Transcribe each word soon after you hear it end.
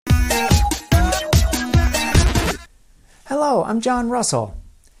Hello, I'm John Russell.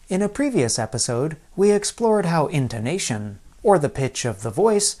 In a previous episode, we explored how intonation, or the pitch of the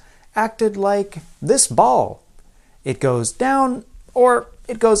voice, acted like this ball. It goes down or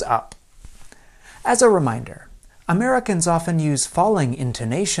it goes up. As a reminder, Americans often use falling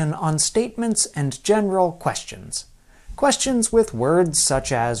intonation on statements and general questions. Questions with words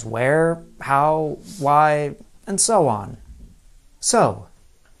such as where, how, why, and so on. So,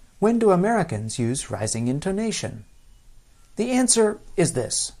 when do Americans use rising intonation? The answer is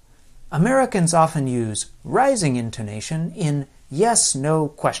this. Americans often use rising intonation in yes-no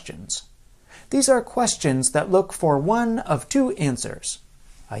questions. These are questions that look for one of two answers,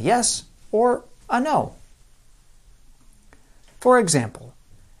 a yes or a no. For example,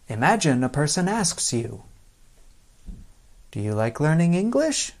 imagine a person asks you, "Do you like learning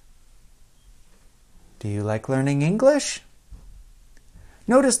English? Do you like learning English?"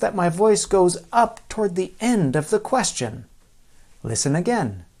 Notice that my voice goes up toward the end of the question. Listen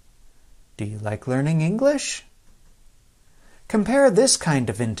again. Do you like learning English? Compare this kind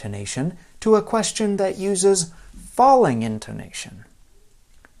of intonation to a question that uses falling intonation.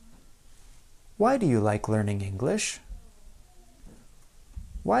 Why do you like learning English?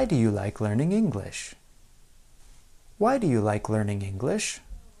 Why do you like learning English? Why do you like learning English?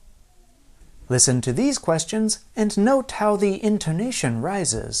 Listen to these questions and note how the intonation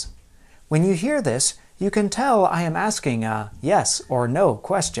rises. When you hear this, you can tell I am asking a yes or no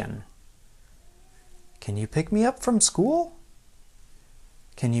question. Can you pick me up from school?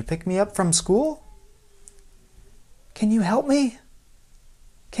 Can you pick me up from school? Can you help me?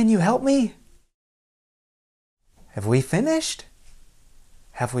 Can you help me? Have we finished?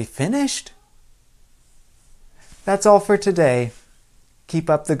 Have we finished? That's all for today. Keep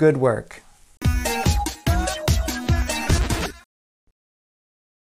up the good work.